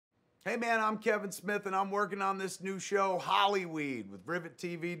Hey man, I'm Kevin Smith and I'm working on this new show, Hollyweed, with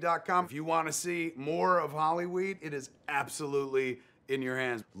rivettv.com. If you want to see more of Hollyweed, it is absolutely in your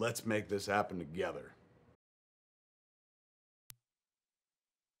hands. Let's make this happen together.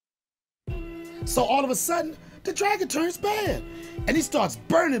 So all of a sudden, the dragon turns bad. And he starts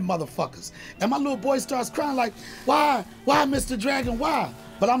burning motherfuckers. And my little boy starts crying like, why, Mr. Dragon, why?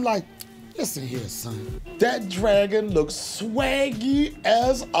 But I'm like, listen here, son. That dragon looks swaggy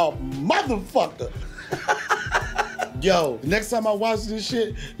as a motherfucker. Yo, next time I watch this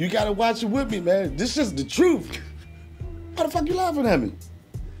shit, you gotta watch it with me, man. This is the truth. Why the fuck you laughing at me?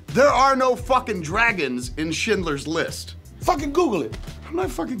 There are no fucking dragons in Schindler's List. Fucking Google it. I'm not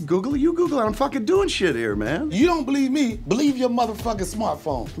fucking Googling. You Google it. I'm fucking doing shit here, man. You don't believe me? Believe your motherfucking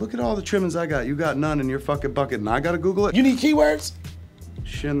smartphone. Look at all the trimmings I got. You got none in your fucking bucket, and I gotta Google it? You need keywords?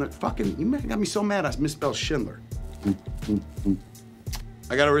 Schindler. Fucking, you got me so mad I misspelled Schindler.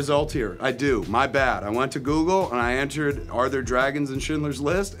 I got a result here. I do. My bad. I went to Google and I entered, are there dragons in Schindler's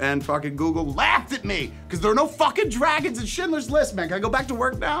List? And fucking Google laughed at me because there are no fucking dragons in Schindler's List, man. Can I go back to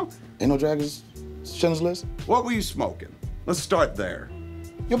work now? Ain't no dragons in Schindler's List? What were you smoking? Let's start there.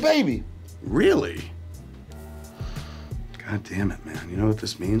 Your baby. Really? God damn it, man. You know what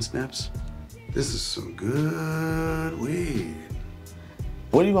this means, Nips? This is some good weed.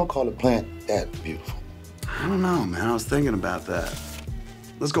 What are you gonna call a plant that beautiful? I don't know, man. I was thinking about that.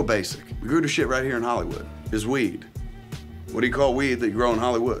 Let's go basic. We grew the shit right here in Hollywood. Is weed. What do you call weed that you grow in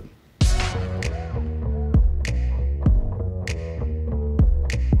Hollywood?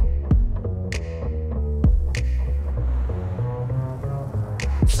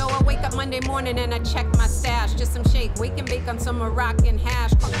 So I wake up Monday morning and I check my stash. Just some shake, wake and bake on some Moroccan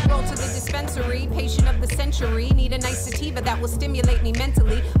hash. Roll to the dispensary, patient of the century. Need a nice sativa that will stimulate me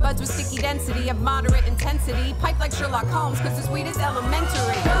mentally. Buds with sticky density of moderate intensity. Pipe like Sherlock Holmes, cause this weed is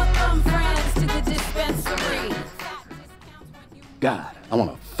elementary. Welcome friends to the dispensary. God, I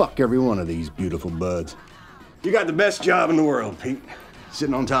wanna fuck every one of these beautiful buds. You got the best job in the world, Pete.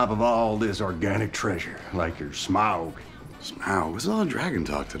 Sitting on top of all this organic treasure, like your Smaug. Smaug? What's all the dragon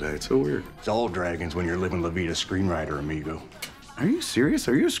talk today? It's so weird. It's all dragons when you're living La Vida screenwriter, amigo. Are you serious?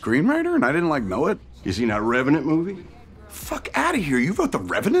 Are you a screenwriter and I didn't like know it? You seen that Revenant movie? Fuck out of here. You wrote The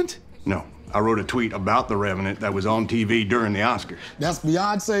Revenant? No, I wrote a tweet about The Revenant that was on TV during the Oscars. That's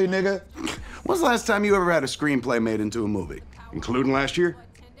Beyonce, nigga. When's the last time you ever had a screenplay made into a movie? Including last year?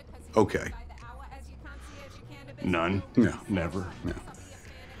 Okay. None. No. Never. No.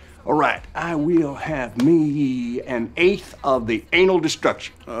 All right, I will have me an eighth of the anal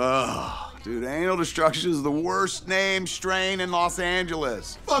destruction. Ugh, dude, anal destruction is the worst named strain in Los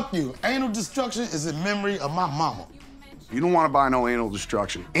Angeles. Fuck you. Anal destruction is in memory of my mama. You don't want to buy no anal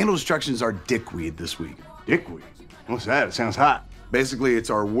destruction. Anal destruction is our dickweed this week. Dickweed? What's that? It sounds hot. Basically,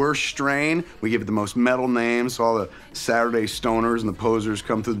 it's our worst strain. We give it the most metal names, so all the Saturday stoners and the posers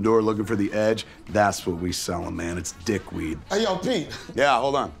come through the door looking for the edge. That's what we sell them, man. It's dickweed. Hey, yo, Pete. Yeah,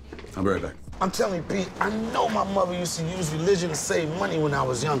 hold on. I'll be right back. I'm telling you, Pete, I know my mother used to use religion to save money when I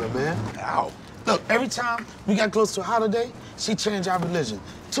was younger, man. Ow. Look, every time we got close to a holiday, she changed our religion.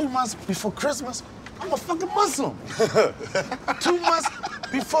 2 months before Christmas, I'm a fucking Muslim. 2 months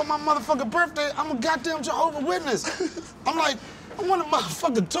before my motherfucking birthday, I'm a goddamn Jehovah's Witness. I'm like, I want a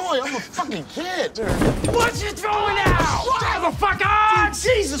motherfucking toy. I'm a fucking kid. What you throwing out? Motherfucker! Dude,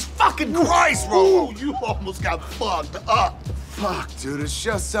 Jesus fucking Christ, bro! Ooh, you almost got fucked up. Fuck, dude, it's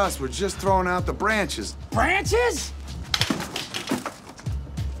just us. We're just throwing out the branches. Branches?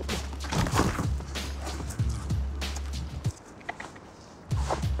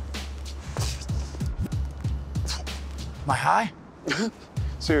 Am I high?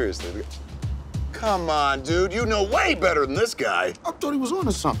 Seriously. Come on, dude. You know way better than this guy. I thought he was on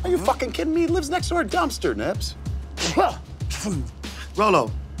to something. Are you fucking kidding me? He lives next to our dumpster, Nips.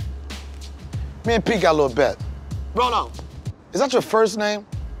 Rolo, me and Pete got a little bet. Rolo, is that your first name?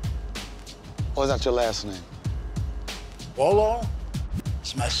 Or is that your last name? Rolo?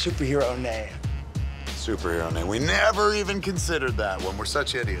 It's my superhero name. Superhero name. We never even considered that one. We're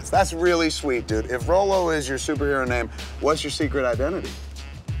such idiots. That's really sweet, dude. If Rolo is your superhero name, what's your secret identity?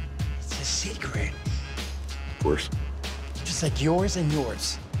 It's a secret. Of course. Just like yours and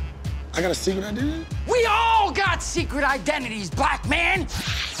yours. I got a secret identity? We all got secret identities, black man!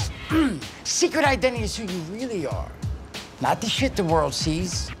 Secret identity is who you really are. Not the shit the world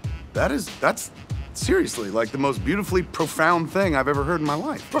sees. That's seriously like the most beautifully profound thing I've ever heard in my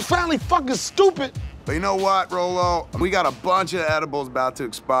life. Profoundly fucking stupid. But you know what, Rolo? We got a bunch of edibles about to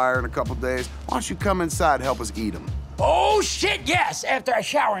expire in a couple days. Why don't you come inside and help us eat them? Oh, shit, yes, after I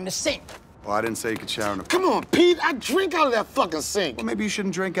shower in the sink. Oh, I didn't say you could shower in the... Come on, Pete, I drink out of that fucking sink. Well, maybe you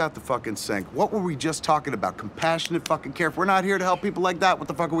shouldn't drink out the fucking sink. What were we just talking about? Compassionate fucking care. If we're not here to help people like that, what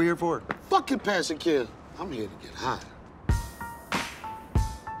the fuck are we here for? Fucking passion, kid. I'm here to get high.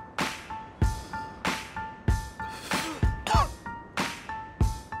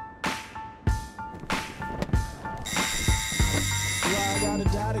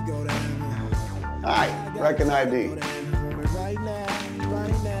 Hi, reckon ID.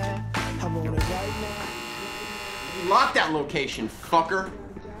 Lock that location, fucker.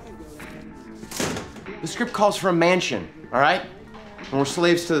 The script calls for a mansion, all right? And we're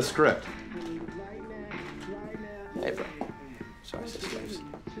slaves to the script. Hey, bro. Sorry, I said slaves.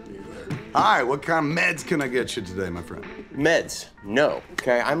 Hi, what kind of meds can I get you today, my friend? Meds, no,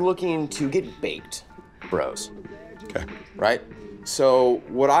 okay? I'm looking to get baked, bros. Okay. Right? So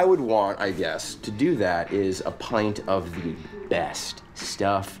what I would want, I guess, to do that is a pint of the best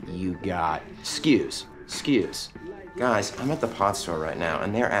stuff you got. Skews. Guys, I'm at the pot store right now,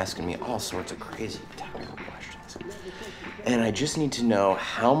 and they're asking me all sorts of crazy technical questions. And I just need to know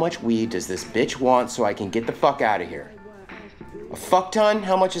how much weed does this bitch want so I can get the fuck out of here? A fuck ton?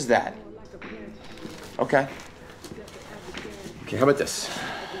 How much is that? Okay. Okay, how about this?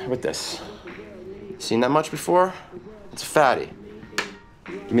 Seen that much before? It's fatty.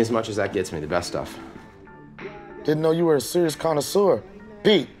 Give me as much as that gets me, the best stuff. Didn't know you were a serious connoisseur.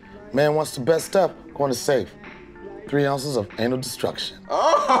 Pete, man wants the best stuff, going to safe. 3 ounces of anal destruction.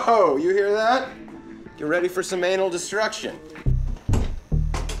 Oh, you hear that? Get ready for some anal destruction.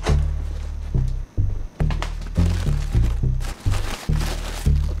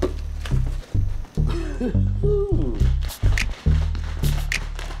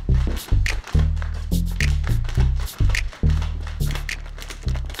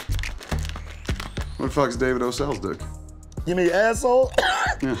 What the fuck's David O'Sell's dick? You mean asshole?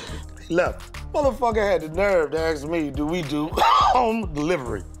 Yeah. He left. Motherfucker had the nerve to ask me, do we do home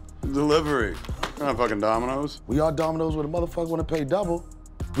delivery? Delivery. We're not fucking Domino's. We are Domino's where the motherfucker wanna pay double.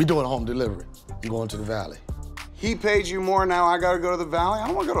 We doing home delivery. You going to the valley. He paid you more, now I gotta go to the valley? I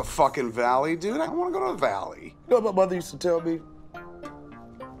don't wanna go to fucking valley, dude. I don't wanna go to the valley. You know what my mother used to tell me?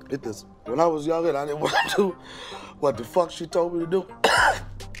 Get this. When I was younger and I didn't want to do what the fuck she told me to do.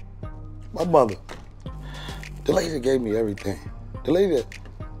 My mother, the lady that gave me everything. The lady that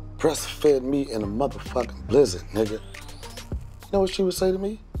breastfed me in a motherfucking blizzard, nigga. You know what she would say to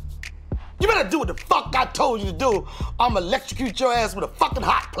me? You better do what the fuck I told you to do. I'ma electrocute your ass with a fucking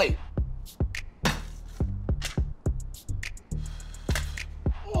hot plate.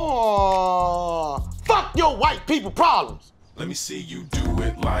 Oh, fuck your white people problems. Let me see you do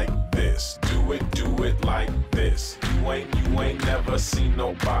it like this. Do it like this. You ain't never seen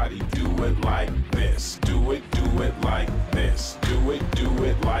nobody do it like this. Do it like this. Do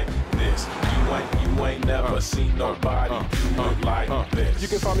it like this. You ain't never seen nobody do it like this. You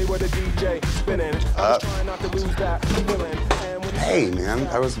can find me with a DJ spinning. I'm trying not to lose that feeling. Hey, man,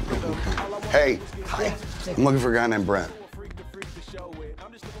 I was... Hey, hi. I'm looking for a guy named Brent.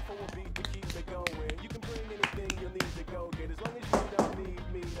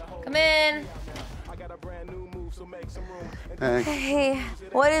 Come in. Hey. Hey,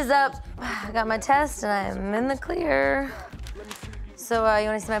 what is up? I got my test and I'm in the clear. So, you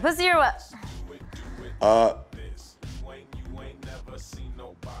wanna see my pussy or what?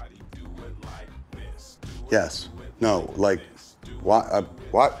 Yes. No, like, why,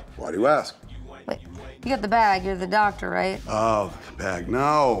 what? Why do you ask? Wait, you got the bag, you're the doctor, right? Oh, bag.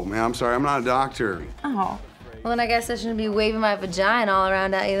 No, man, I'm sorry, I'm not a doctor. Oh. Well, then I guess I shouldn't be waving my vagina all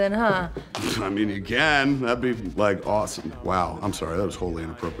around at you then, huh? I mean, you can. That'd be, like, awesome. Wow, I'm sorry, that was wholly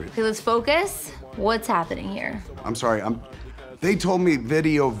inappropriate. Okay, let's focus. What's happening here? I'm sorry, they told me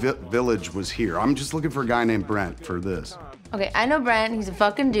Video Village was here. I'm just looking for a guy named Brent for this. Okay, I know Brent, he's a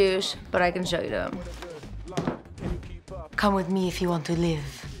fucking douche, but I can show you to him. Come with me if you want to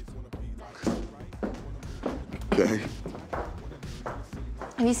live. Okay.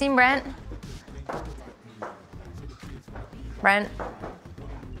 Have you seen Brent? Brent?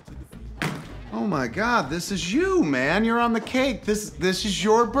 Oh my God, this is you, man. You're on the cake. This is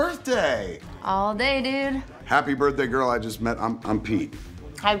your birthday. All day, dude. Happy birthday, girl I just met. I'm Pete.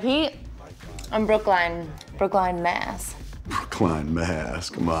 Hi, Pete. I'm Brookline, Mass. Brookline, Mass,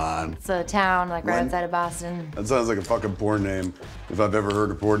 come on. It's a town like right outside of Boston. That sounds like a fucking porn name, if I've ever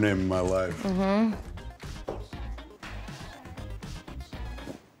heard a porn name in my life. Mm-hmm.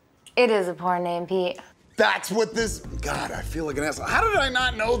 It is a porn name, Pete. That's what this, God, I feel like an asshole. How did I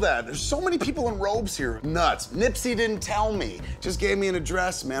not know that? There's so many people in robes here. Nuts. Nipsey didn't tell me. Just gave me an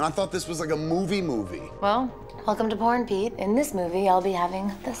address, man. I thought this was like a movie. Well, welcome to porn, Pete. In this movie, I'll be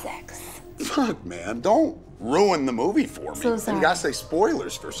having the sex. Fuck, man, don't ruin the movie for me. So sorry. You gotta say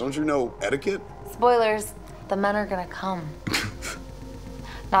spoilers first. Don't you know etiquette? Spoilers, the men are gonna come.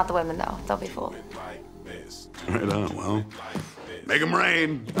 Not the women, though. Don't be fooled. Right on, well, make them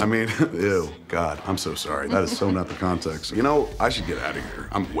rain. I mean, ew, God, I'm so sorry. That is so not the context. You know, I should get out of here.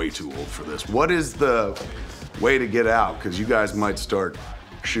 I'm way too old for this. What is the way to get out? Because you guys might start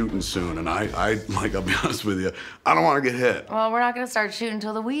shooting soon, and I'll be honest with you, I don't want to get hit. Well, we're not gonna start shooting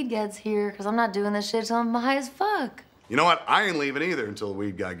until the weed gets here, because I'm not doing this shit till I'm high as fuck. You know what? I ain't leaving either until the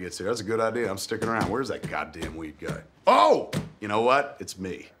weed guy gets here. That's a good idea. I'm sticking around. Where's that goddamn weed guy? Oh! You know what? It's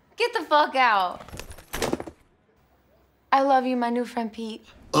me. Get the fuck out. I love you, my new friend Pete.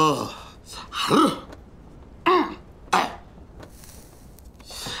 I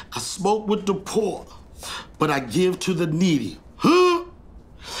smoke with the poor, but I give to the needy.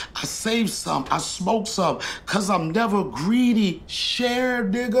 I save some, I smoke some, cause I'm never greedy. Share,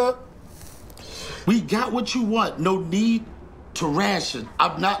 nigga. We got what you want, no need to ration.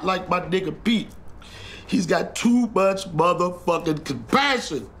 I'm not like my nigga Pete. He's got too much motherfucking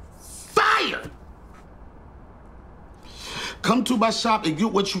compassion. Fire! Come to my shop and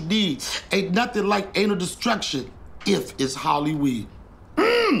get what you need. Ain't nothing like anal destruction if it's Hollyweed.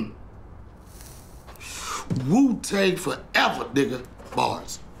 Wu-Tang forever, nigga.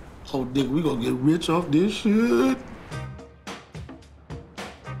 Bars. Oh, nigga, we gonna get rich off this shit.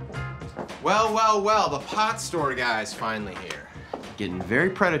 Well, well, well, the pot store guy's finally here. Getting very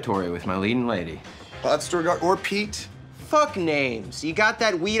predatory with my leading lady. Pot store guy or Pete? Fuck names. You got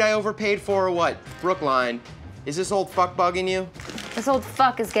that weed I overpaid for or what? Brookline. Is this old fuck bugging you? This old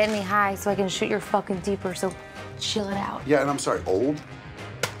fuck is getting me high so I can shoot your fucking deeper, so chill it out. Yeah, and I'm sorry, old?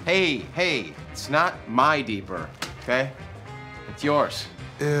 Hey, it's not my deeper, okay? It's yours.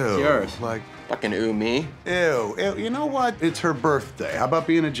 Ew. It's yours. Like, fucking ooh me. Ew. You know what? It's her birthday. How about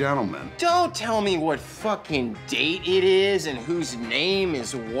being a gentleman? Don't tell me what fucking date it is and whose name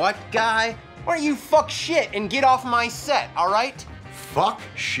is what, guy. Why don't you fuck shit and get off my set, all right? Fuck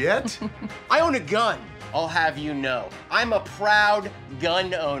shit? I own a gun, I'll have you know. I'm a proud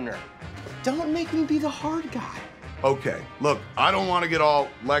gun owner. Don't make me be the hard guy. Okay, look, I don't want to get all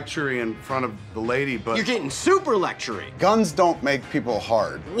lectury in front of the lady, but... You're getting super lectury. Guns don't make people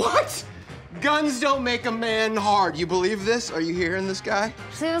hard. What? Guns don't make a man hard. You believe this? Are you hearing this guy?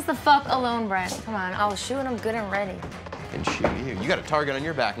 Just leave us the fuck alone, Brent. Come on, I'll shoot when I'm good and ready. And shoot you. You got a target on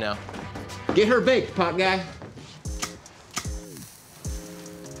your back now. Get her baked, pot guy.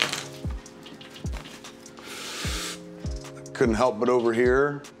 Couldn't help but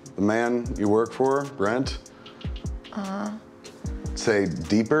overhear the man you work for, Brent, say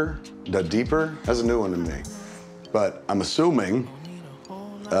deeper, the deeper. That's a new one to me. But I'm assuming,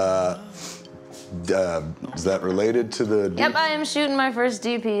 is that related to the... Yep, I am shooting my first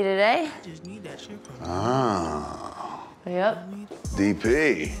DP today. Ah. Yep.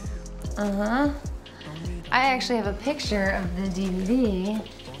 DP. I actually have a picture of the DVD.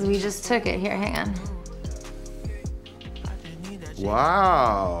 We just took it. Here, hang on.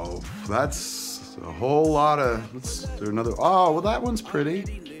 Wow, that's a whole lot of, let's do another, oh, well that one's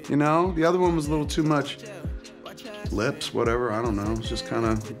pretty. You know, the other one was a little too much lips, whatever, I don't know. It's just kind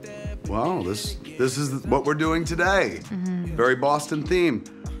of, wow, this is what we're doing today. Very Boston theme.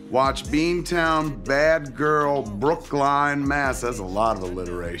 Watch Beantown, Bad Girl, Brookline, Mass. That's a lot of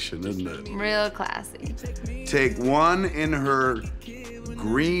alliteration, isn't it? Real classy. Take one in her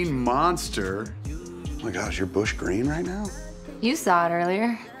green monster. Oh my gosh, you're bush green right now? You saw it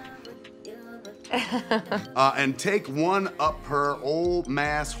earlier. And take one up her old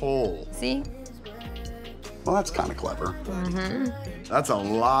mass hole. See? Well, that's kind of clever. That's a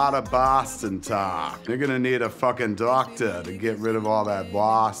lot of Boston talk. You're gonna need a fucking doctor to get rid of all that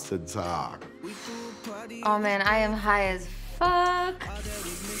Boston talk. Oh man, I am high as fuck.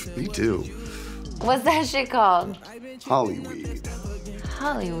 Me too. What's that shit called? Hollyweed.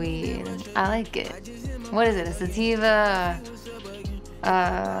 Hollyweed. I like it. What is it? A sativa?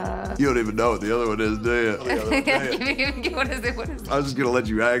 You don't even know what the other one is, do you? What is it? What is it? I was just gonna let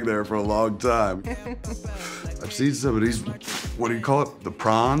you hang there for a long time. I've seen some of these, what do you call it? The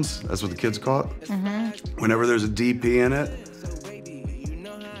prawns? That's what the kids call it? Whenever there's a DP in it,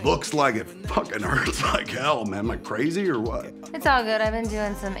 looks like it fucking hurts like hell, man. Am I crazy or what? It's all good. I've been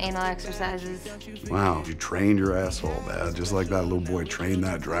doing some anal exercises. Wow, you trained your asshole, man. Just like that little boy trained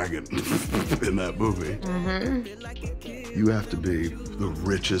that dragon in that movie. You have to be the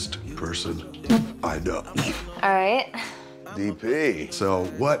richest person I know. All right. DP. So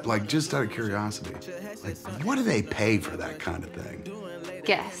what, like, just out of curiosity, like, what do they pay for that kind of thing?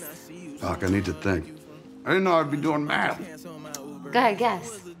 Guess. Fuck, I need to think. I didn't know I'd be doing math. Go ahead,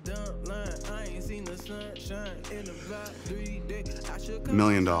 guess.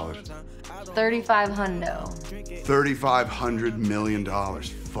 million? 35 hundo. $3,500 million.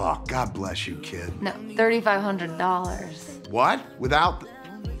 Fuck, God bless you, kid. No, $3,500. What? Without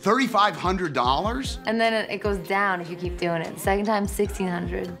 $3,500? And then it goes down if you keep doing it. The second time,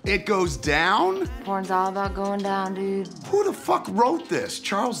 1,600. It goes down? Porn's all about going down, dude. Who the fuck wrote this?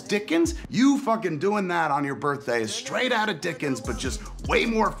 Charles Dickens? You fucking doing that on your birthday is straight out of Dickens, but just way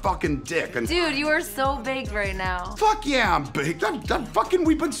more fucking dick. And dude, you are so baked right now. Fuck yeah, I'm baked. I'm fucking,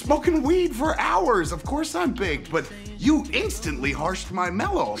 we've been smoking weed for hours. Of course I'm baked, but you instantly harshed my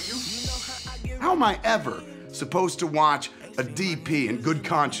mellow. How am I ever supposed to watch a DP in good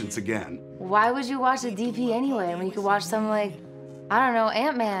conscience again? Why would you watch a DP anyway when you could watch something like, I don't know,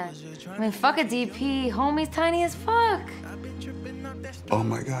 Ant-Man? I mean, fuck a DP. Homie's tiny as fuck. Oh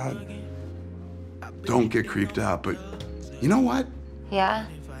my God. Don't get creeped out, but you know what? Yeah?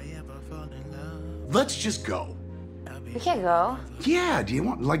 Let's just go. We can't go. Yeah, do you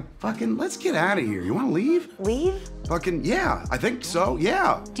want, like, fucking, let's get out of here. You wanna leave? Leave? Fucking, yeah, I think so,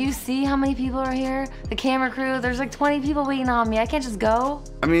 yeah. Do you see how many people are here? The camera crew, there's like 20 people waiting on me. I can't just go.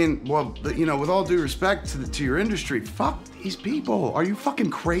 I mean, well, you know, with all due respect to your industry, fuck these people. Are you fucking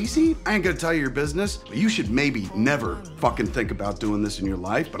crazy? I ain't gonna tell you your business, but you should maybe never fucking think about doing this in your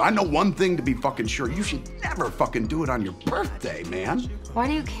life. But I know one thing to be fucking sure, you should never fucking do it on your birthday, man. Why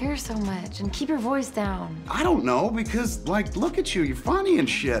do you care so much? And keep your voice down. I don't know, because, like, look at you, you're funny and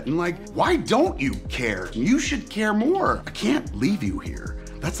shit. And, like, why don't you care? You should care more. I can't leave you here.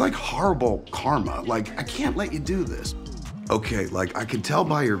 That's like horrible karma. Like, I can't let you do this. Okay, like, I can tell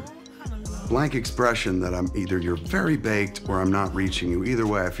by your blank expression that I'm either you're very baked or I'm not reaching you. Either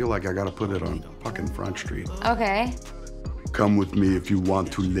way, I feel like I gotta put it on fucking Front Street. Okay. Come with me if you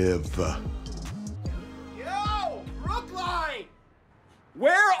want to live. Yo, Brookline!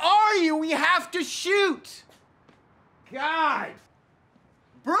 Where are you? We have to shoot! God!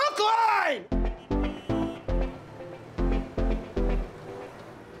 Brookline!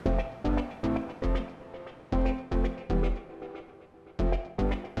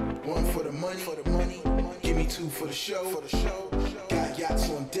 One for the money, give me two for the show, got yachts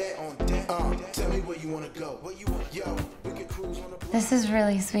on deck, tell me where you wanna go, yo, we can cruise on the. This is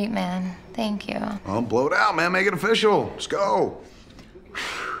really sweet, man. Thank you. Well, blow it out, man, make it official. Let's go.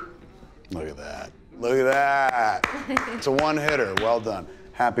 Look at that, look at that. It's a one-hitter, well done.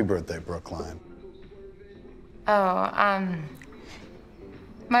 Happy birthday, Brookline. Oh,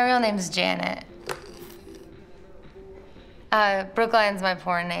 my real name's Janet. Brookline's my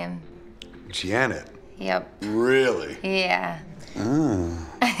porn name. Janet? Yep. Really? Yeah. Oh.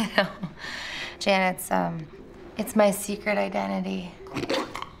 I know. Janet's, it's my secret identity.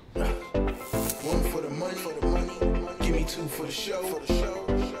 One for the money, give me two for the show,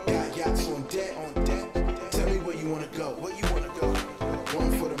 got yachts on deck, tell me where you wanna go,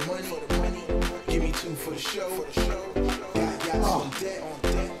 One for the money, give me two for the show, got yachts on deck,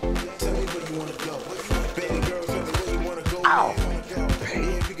 tell me where you wanna go, baby girl, tell me where you wanna go. Ow.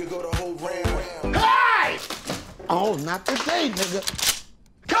 Yeah, we could go the whole round. Hey! Oh, not today, nigga.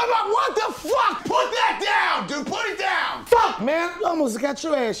 Come on, what the fuck? Put that down, dude, put it down! Fuck, man, you almost got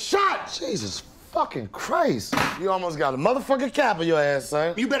your ass shot. Jesus fucking Christ. You almost got a motherfucking cap on your ass,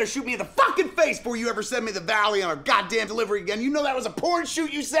 son. You better shoot me in the fucking face before you ever send me the Valley on a goddamn delivery again. You know that was a porn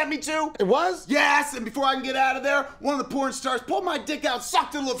shoot you sent me to? It was? Yes, and before I can get out of there, one of the porn stars pulled my dick out,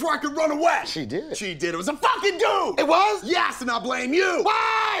 sucked it a little before I could run away. She did. She did. It was a fucking dude. It was? Yes, and I'll blame you.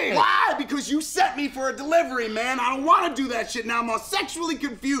 Why? Why? Because you sent me for a delivery, man. I don't want to do that shit now. I'm all sexually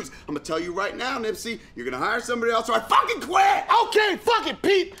confused. I'm gonna tell you right now, Nipsey, you're gonna hire somebody else or I fucking quit. Okay, fuck it,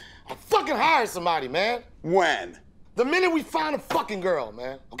 Pete. I fucking hired somebody, man. When? The minute we find a fucking girl,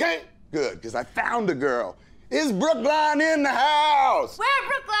 man, okay? Good, because I found a girl. Is Brookline in the house? Where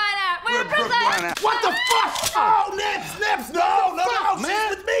Brookline at? Where Brookline at? What the fuck? Oh, Nips, no,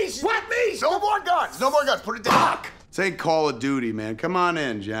 man. She's with me, she's with me. No more guns, put it down. This ain't Call of Duty, man. Come on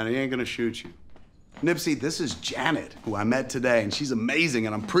in, Janet, he ain't gonna shoot you. Nipsey, this is Janet, who I met today, and she's amazing,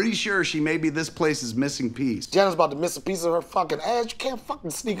 and I'm pretty sure she may be this place's missing piece. Janet's about to miss a piece of her fucking ass. You can't fucking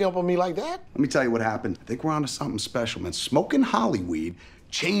sneak up on me like that. Let me tell you what happened. I think we're onto something special, man. Smoking Hollyweed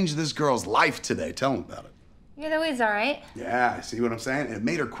changed this girl's life today. Tell him about it. Yeah, the weed's all right. Yeah, see what I'm saying? And it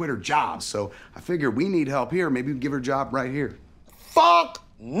made her quit her job, so I figured we need help here. Maybe we can give her a job right here. Fuck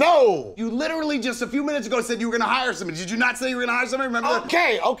no! You literally just a few minutes ago said you were gonna hire somebody. Did you not say you were gonna hire somebody? Remember that?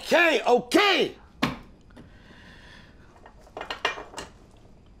 Okay.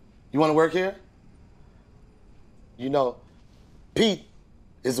 You want to work here? You know, Pete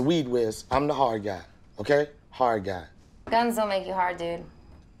is a weed whiz. I'm the hard guy, okay? Hard guy. Guns don't make you hard, dude.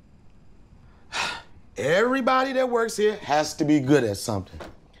 Everybody that works here has to be good at something.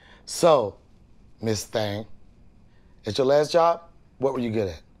 So, Miss Thang, at your last job, what were you good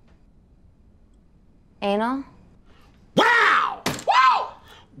at? Anal? Wow! Wow!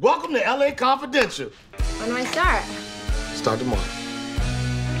 Welcome to LA Confidential. When do I start? Start tomorrow.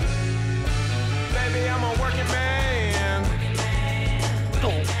 Baby, I'm a working man.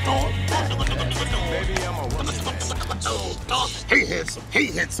 Baby, I'm a working man. Hey, handsome. Hey,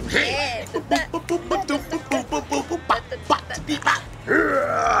 handsome. Hey.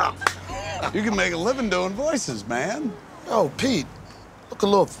 You can make a living doing voices, man. Oh, Pete, look a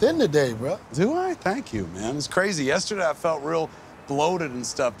little thin today, bro. Do I? Thank you, man. It's crazy. Yesterday I felt real bloated and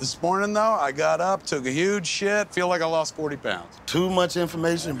stuff. This morning, though, I got up, took a huge shit, feel like I lost 40 pounds. Too much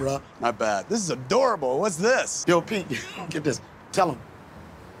information, bro. Not bad. This is adorable. What's this? Yo, Pete, get this. Tell him.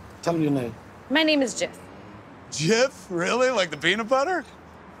 Tell him your name. My name is Jif. Jif? Really? Like the peanut butter?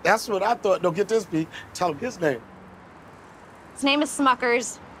 That's what I thought. No, get this, Pete. Tell him his name. His name is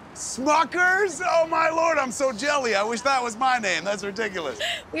Smuckers. Smuckers? Oh, my Lord, I'm so jelly. I wish that was my name. That's ridiculous.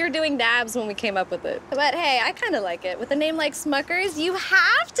 We were doing dabs when we came up with it. But hey, I kind of like it. With a name like Smuckers, you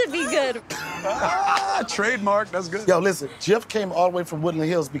have to be good. Trademark. That's good. Yo, listen, Jif came all the way from Woodland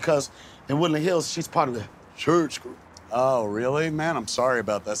Hills because in Woodland Hills, she's part of the church group. Oh, really? Man, I'm sorry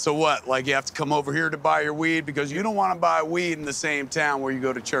about that. So what, like you have to come over here to buy your weed because you don't want to buy weed in the same town where you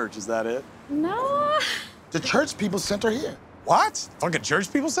go to church, is that it? No. The church people sent her here. What? Fucking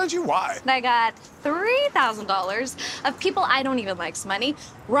church people sent you? Why? I got $3,000 of people I don't even like's money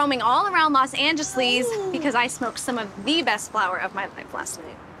roaming all around Los Angeles because I smoked some of the best flower of my life last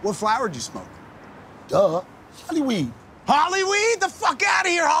night. What flower did you smoke? Duh. Hollyweed. Hollyweed? The fuck out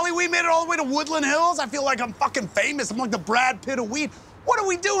of here. Hollyweed made it all the way to Woodland Hills. I feel like I'm fucking famous. I'm like the Brad Pitt of weed. What are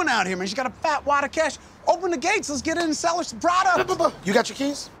we doing out here, man? She got a fat wad of cash. Open the gates. Let's get in and sell her some product. You got your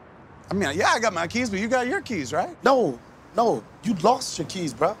keys? I mean, yeah, I got my keys, but you got your keys, right? No, you lost your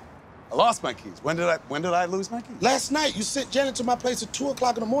keys, bro. I lost my keys. When did I lose my keys? Last night, you sent Janet to my place at 2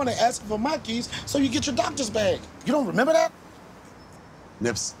 o'clock in the morning asking for my keys so you get your doctor's bag. You don't remember that?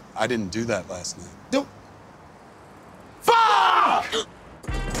 Nips, I didn't do that last night. Dude. Fuck!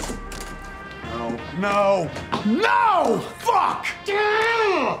 No. Fuck!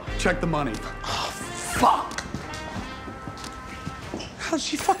 Check the money. Oh, fuck. How'd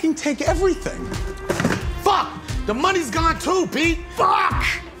she fucking take everything? Fuck! The money's gone too, Pete. Fuck!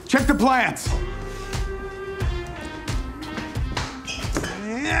 Check the plans.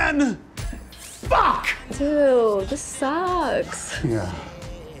 Man. Fuck! Dude, this sucks. Yeah.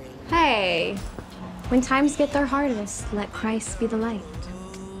 Hey, when times get their hardest, let Christ be the light.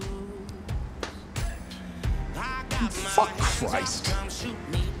 Fuck Christ.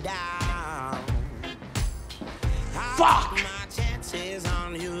 Fuck!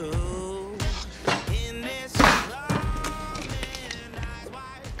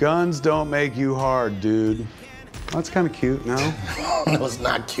 Guns don't make you hard, dude. That's kind of cute, no? No, it's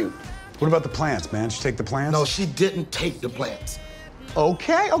not cute. What about the plants, man? Did she take the plants? No, she didn't take the plants.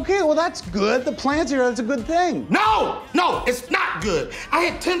 Okay, well, that's good. The plants here, that's a good thing. No, it's not good. I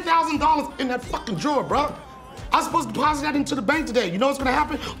had $10,000 in that fucking drawer, bro. I was supposed to deposit that into the bank today. You know what's gonna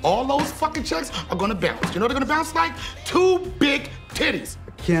happen? All those fucking checks are gonna bounce. You know what they're gonna bounce like? 2 big titties.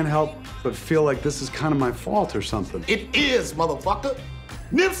 I can't help but feel like this is kind of my fault or something. It is, motherfucker.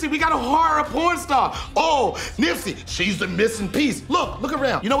 Nipsey, we got a horror porn star. Oh, Nipsey, she's the missing piece. Look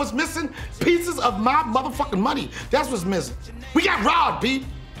around. You know what's missing? Pieces of my motherfucking money. That's what's missing. We got robbed, Pete.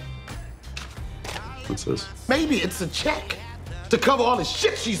 What's this? Maybe it's a check to cover all the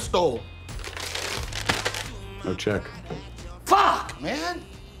shit she stole. No check. Fuck, man.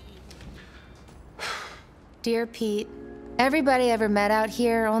 Dear Pete, everybody I ever met out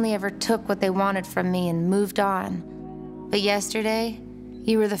here only ever took what they wanted from me and moved on. But yesterday,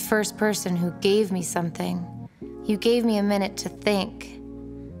 you were the first person who gave me something. You gave me a minute to think.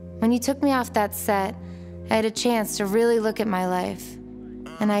 When you took me off that set, I had a chance to really look at my life,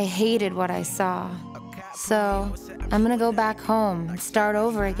 and I hated what I saw. So, I'm gonna go back home and start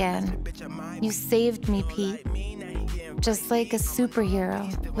over again. You saved me, Pete. Just like a superhero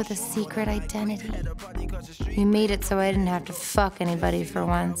with a secret identity. You made it so I didn't have to fuck anybody for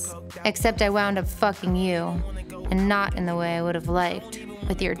once. Except I wound up fucking you, and not in the way I would have liked,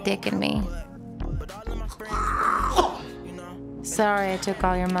 with your dick in me. Sorry I took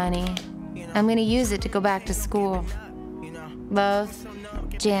all your money. I'm gonna use it to go back to school. Love,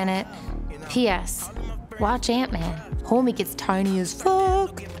 Janet. P.S. Watch Ant-Man. Homie gets tiny as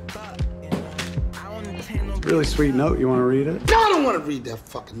fuck. Really sweet note. You want to read it? No, I don't want to read that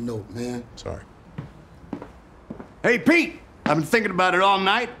fucking note, man. Sorry. Hey, Pete, I've been thinking about it all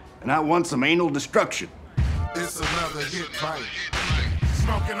night. and I want some anal destruction. It's another hit bite.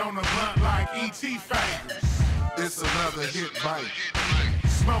 Smoking on the blunt like E.T. fingers. It's another hit bite.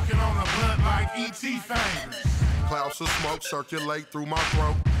 Smoking on the blunt like E.T. fingers. Clouds of smoke circulate through my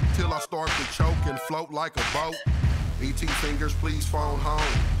throat till I start to choke and float like a boat. E.T. fingers, please phone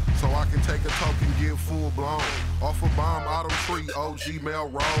home so I can take a toke and get full blown. Off a bomb autumn tree, OG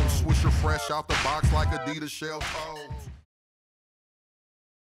Melrose. Swisher fresh out the box like Adidas shell toes.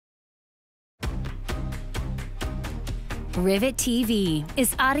 Rivet TV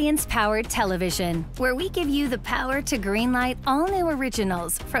is audience-powered television, where we give you the power to greenlight all new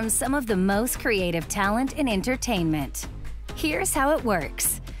originals from some of the most creative talent in entertainment. Here's how it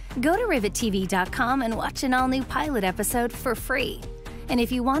works. Go to rivettv.com and watch an all-new pilot episode for free. And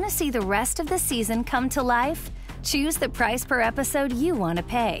if you want to see the rest of the season come to life, choose the price per episode you want to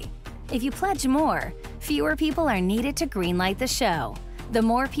pay. If you pledge more, fewer people are needed to greenlight the show. The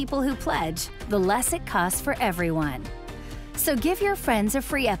more people who pledge, the less it costs for everyone. So give your friends a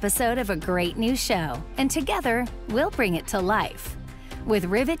free episode of a great new show, and together, we'll bring it to life. With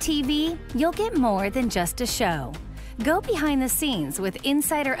Rivet TV, you'll get more than just a show. Go behind the scenes with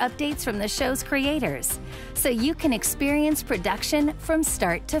insider updates from the show's creators, so you can experience production from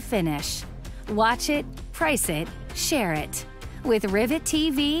start to finish. Watch it, price it, share it. With Rivet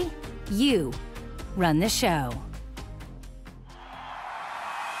TV, you run the show.